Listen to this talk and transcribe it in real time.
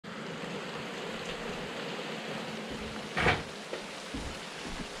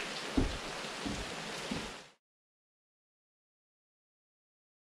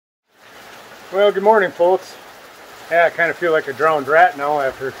Well, good morning, folks. Yeah, I kind of feel like a drowned rat now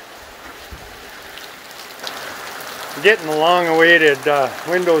after getting the long-awaited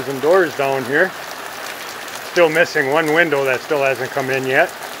windows and doors down here. Still missing one window that still hasn't come in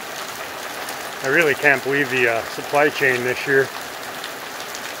yet. I really can't believe the supply chain this year.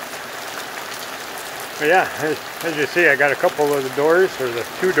 But yeah, as you see, I got a couple of the doors, or the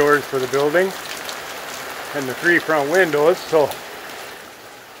 2 doors for the building, and the 3 front windows. So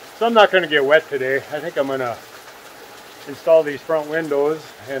I'm not going to get wet today. I think I'm going to install these front windows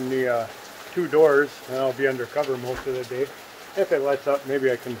and the 2 doors, and I'll be undercover most of the day. If it lets up,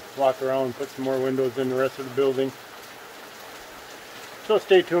 maybe I can walk around and put some more windows in the rest of the building. So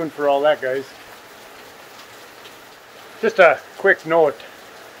stay tuned for all that, guys. Just a quick note.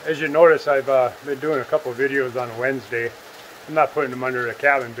 As you notice, I've been doing a couple of videos on a Wednesday. I'm not putting them under the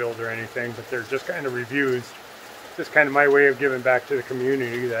cabin build or anything, but they're just kind of reviews. Just kind of my way of giving back to the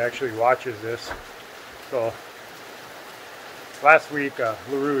community that actually watches this. So last week,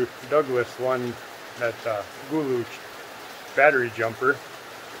 LaRue Douglas won that Gulu battery jumper,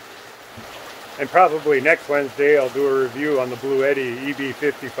 and probably next Wednesday I'll do a review on the Blue Eddy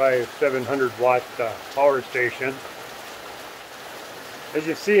EB55 700 watt power station. As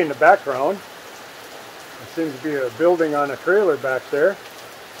you see in the background, there seems to be a building on a trailer back there,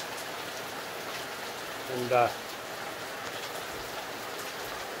 and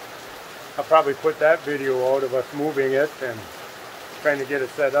I'll probably put that video out of us moving it and trying to get it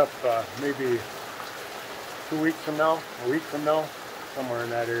set up maybe 2 weeks from now, a week from now, somewhere in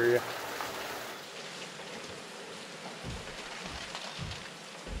that area.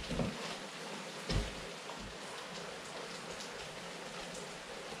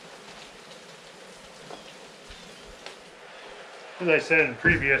 As I said in the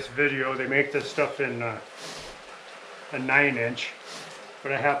previous video, they make this stuff in a 9-inch,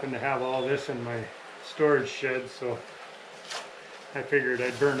 but I happen to have all this in my storage shed, so I figured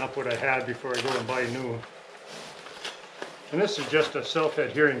I'd burn up what I had before I go and buy new. And this is just a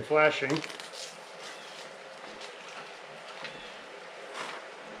self-adhering flashing.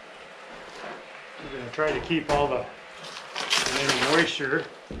 I'm going to try to keep all any moisture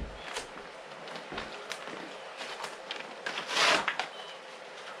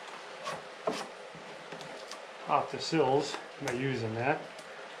off the sills by using that.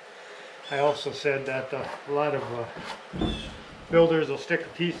 I also said that a lot of builders will stick a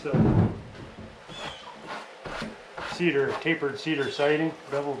piece of tapered cedar siding,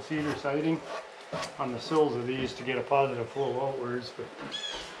 beveled cedar siding on the sills of these to get a positive flow outwards.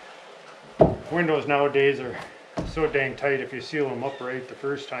 But windows nowadays are so dang tight, if you seal them upright the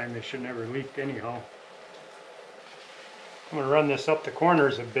first time, they should never leak anyhow. I'm going to run this up the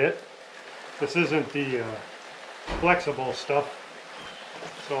corners a bit. This isn't the flexible stuff,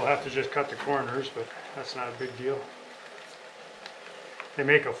 so I'll have to just cut the corners, but that's not a big deal. They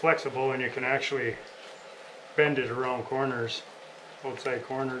make a flexible and you can actually bend it around corners, outside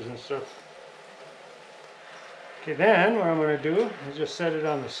corners and stuff. Okay, then what I'm going to do is just set it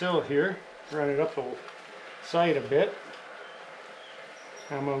on the sill here, run it up the side a bit.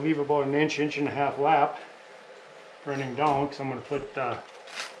 I'm going to leave about an inch, inch and a half lap running down, because I'm going to put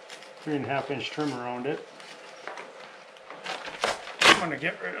 3.5-inch trim around it. I'm going to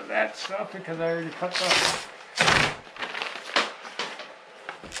get rid of that stuff because I already cut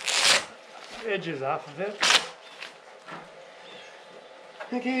the edges off of it.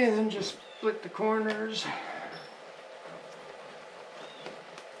 Okay, and then just split the corners.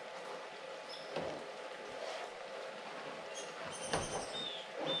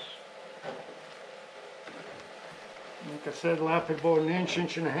 Like I said, lap it about an inch,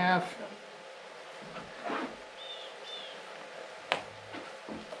 inch and a half.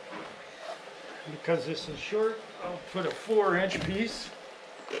 Because this is short, I'll put a 4-inch piece.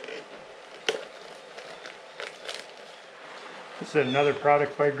 This is another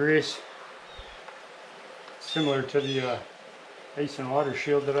product by Grace, similar to the ice and water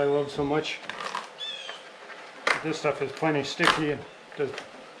shield that I love so much. This stuff is plenty sticky and does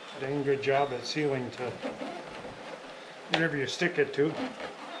a dang good job at sealing to whatever you stick it to,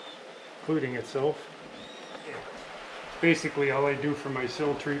 including itself. Basically all I do for my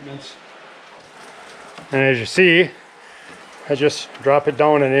sill treatments. And as you see, I just drop it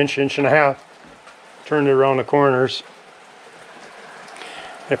down an inch, inch and a half, turn it around the corners.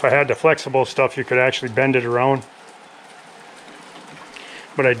 If I had the flexible stuff, you could actually bend it around.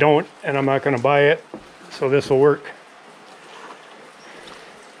 But I don't, and I'm not going to buy it, so this will work.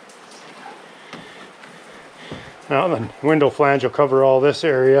 Now the window flange will cover all this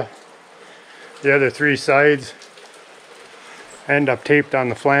area. The other 3 sides end up taped on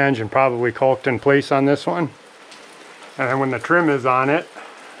the flange and probably caulked in place on this one. And then when the trim is on it,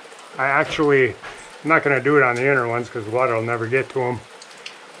 I'm not going to do it on the inner ones because water will never get to them.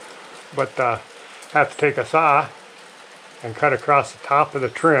 But I have to take a saw and cut across the top of the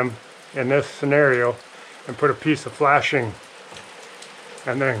trim in this scenario and put a piece of flashing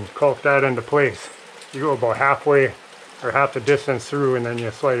and then caulk that into place. You go about halfway or half the distance through, and then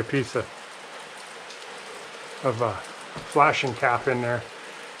you slide a piece of flashing cap in there,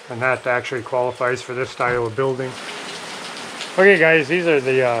 and that actually qualifies for this style of building. Okay guys, these are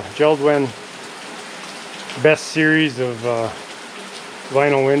the Jeld-Wen best series of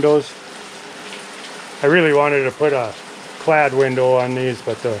vinyl windows. I really wanted to put a clad window on these,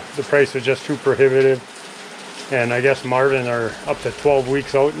 but the price was just too prohibitive. And I guess Marvin are up to 12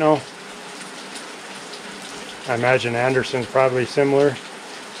 weeks out now. I imagine Anderson's probably similar.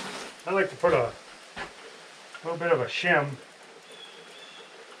 I like to put a little bit of a shim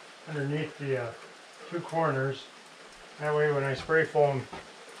underneath the two corners. That way when I spray foam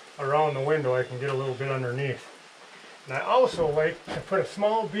around the window, I can get a little bit underneath. And I also like to put a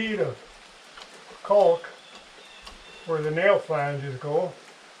small bead of caulk where the nail flanges go.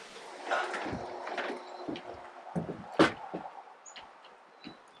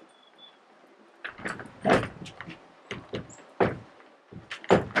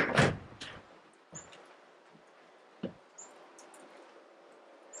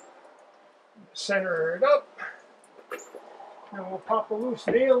 Center it up, and we'll pop a loose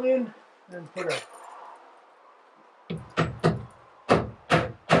nail in and put a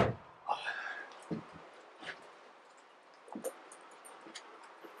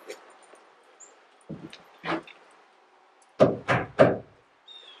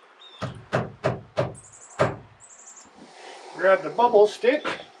grab the bubble stick,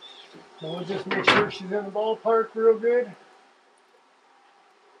 and we'll just make sure she's in the ballpark real good.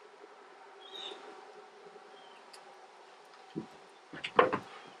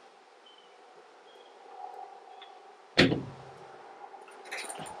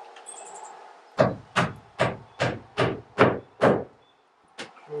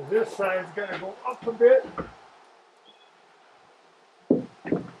 So this side's gonna go up a bit.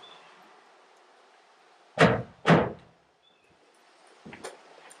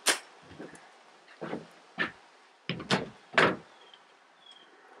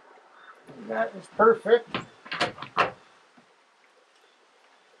 That is perfect.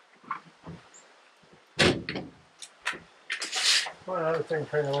 One other thing I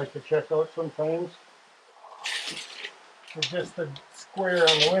kind of like to check out sometimes is just the square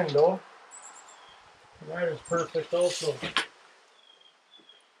on the window. That is perfect also.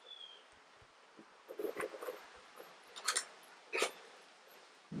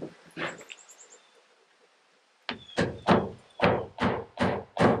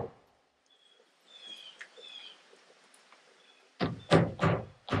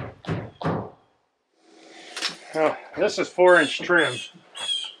 Now, this is 4-inch trim,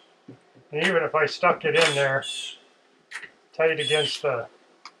 and even if I stuck it in there tight against the,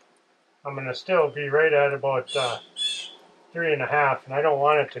 I'm going to still be right at about 3.5, and I don't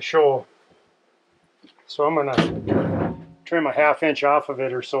want it to show, so I'm going to trim a 1/2 inch off of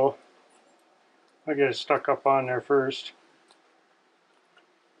it or so. I'll get it stuck up on there first.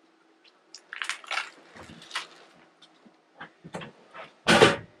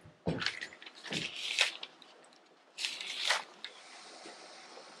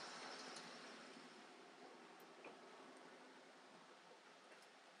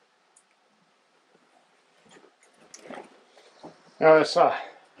 Now this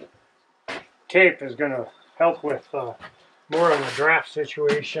tape is going to help with more on the draft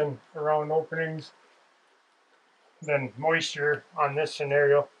situation around openings than moisture on this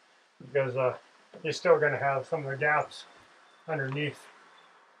scenario, because you're still going to have some of the gaps underneath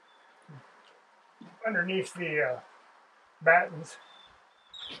the battens.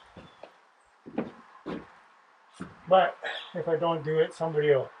 But if I don't do it, somebody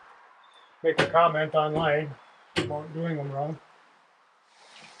will make a comment online about doing them wrong.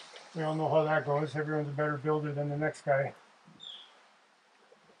 We all know how that goes. Everyone's a better builder than the next guy.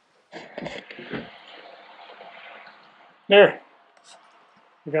 There.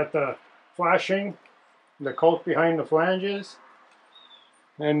 We got the flashing, the caulk behind the flanges,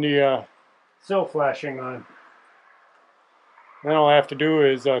 and the sill flashing on. Then all I have to do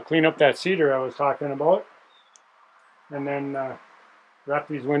is clean up that cedar I was talking about, and then wrap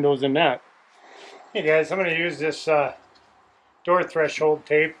these windows in that. Hey guys, I'm going to use this door threshold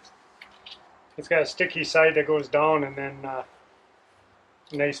tape. It's got a sticky side that goes down, and then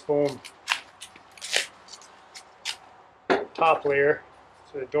nice foam. top layer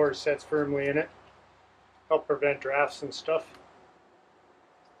so the door sets firmly in it. Help prevent drafts and stuff.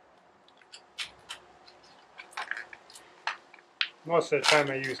 Most of the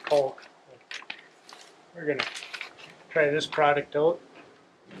time I use caulk. We're going to try this product out.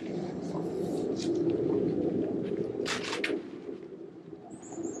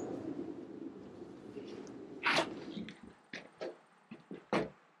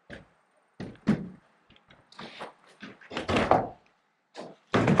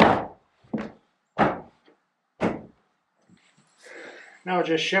 Now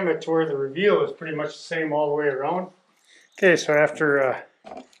just shim it to where the reveal is pretty much the same all the way around. Okay, so after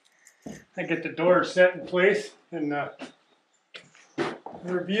I get the door set in place and the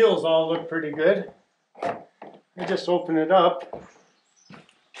reveals all look pretty good, I just open it up.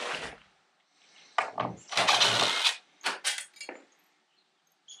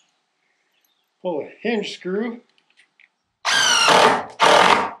 Pull a hinge screw.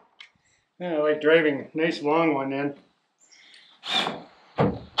 And I like driving a nice long one in.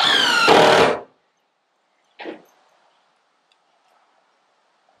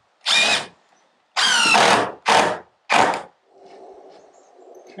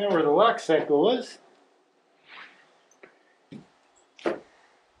 And where the lock set goes,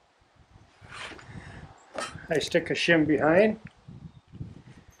 I stick a shim behind,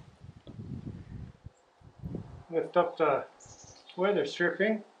 lift up the weather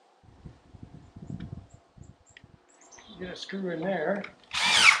stripping, get a screw in there,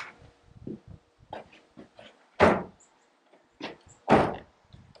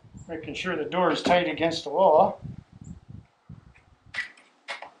 making sure the door is tight against the wall.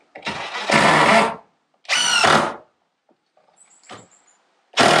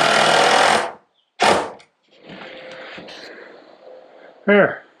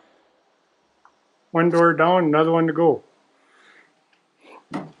 There. One door down, another one to go.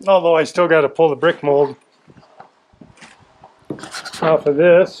 Although I still got to pull the brick mold off of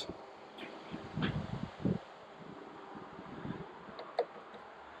this.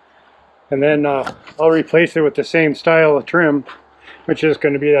 And then I'll replace it with the same style of trim, which is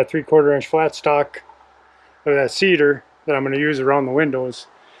going to be that 3/4 inch flat stock of that cedar that I'm going to use around the windows.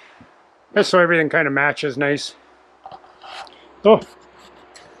 Just so everything kind of matches nice. So,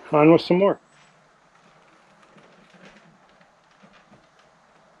 on with some more.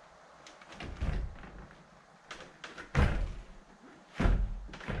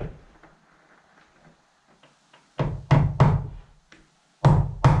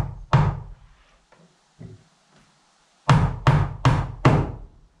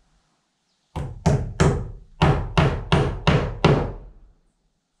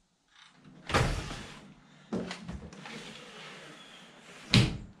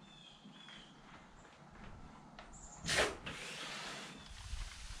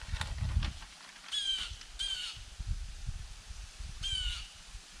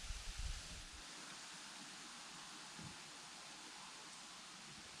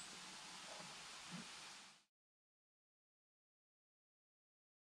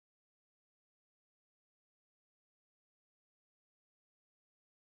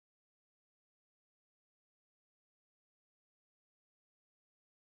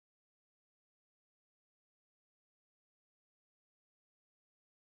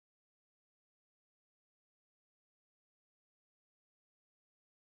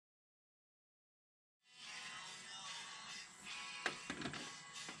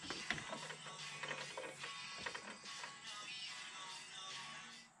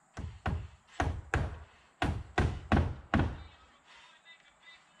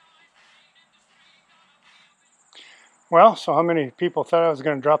 Well, so how many people thought I was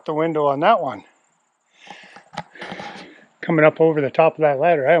going to drop the window on that one? Coming up over the top of that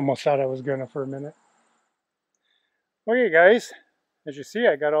ladder, I almost thought I was going to for a minute. Okay guys, as you see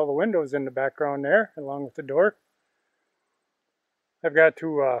I got all the windows in the background there, along with the door. I've got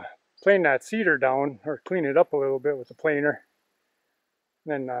to plane that cedar down, or clean it up a little bit with the planer.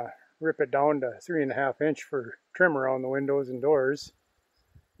 Then rip it down to 3.5 inch for trim around the windows and doors.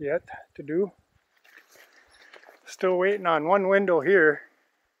 Yet to do. Still waiting on one window here.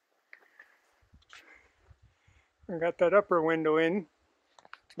 I got that upper window in.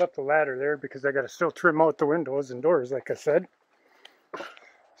 Left the ladder there because I got to still trim out the windows and doors like I said.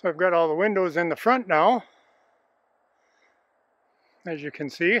 So I've got all the windows in the front now, as you can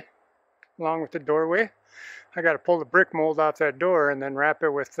see, along with the doorway. I got to pull the brick mold off that door and then wrap it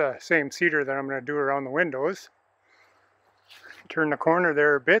with the same cedar that I'm going to do around the windows. Turn the corner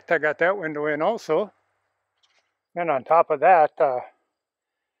there a bit. I got that window in also. And on top of that, the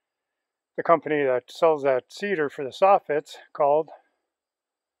the company that sells that cedar for the soffits called.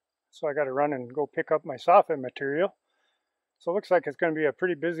 So I got to run and go pick up my soffit material. So it looks like it's going to be a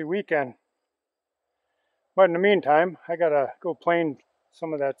pretty busy weekend. But in the meantime, I got to go plane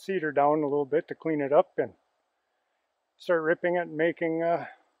some of that cedar down a little bit to clean it up and start ripping it and making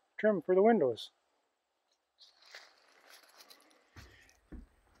trim for the windows.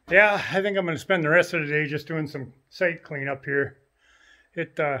 Yeah, I think I'm going to spend the rest of the day just doing some site cleanup here.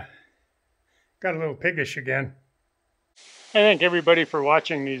 It got a little piggish again. I thank everybody for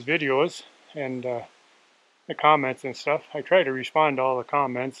watching these videos and the comments and stuff. I try to respond to all the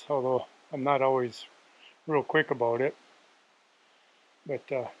comments, although I'm not always real quick about it. But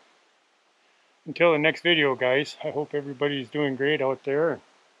until the next video, guys, I hope everybody's doing great out there.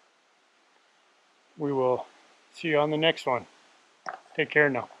 We will see you on the next one. Take care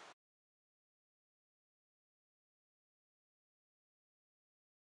now.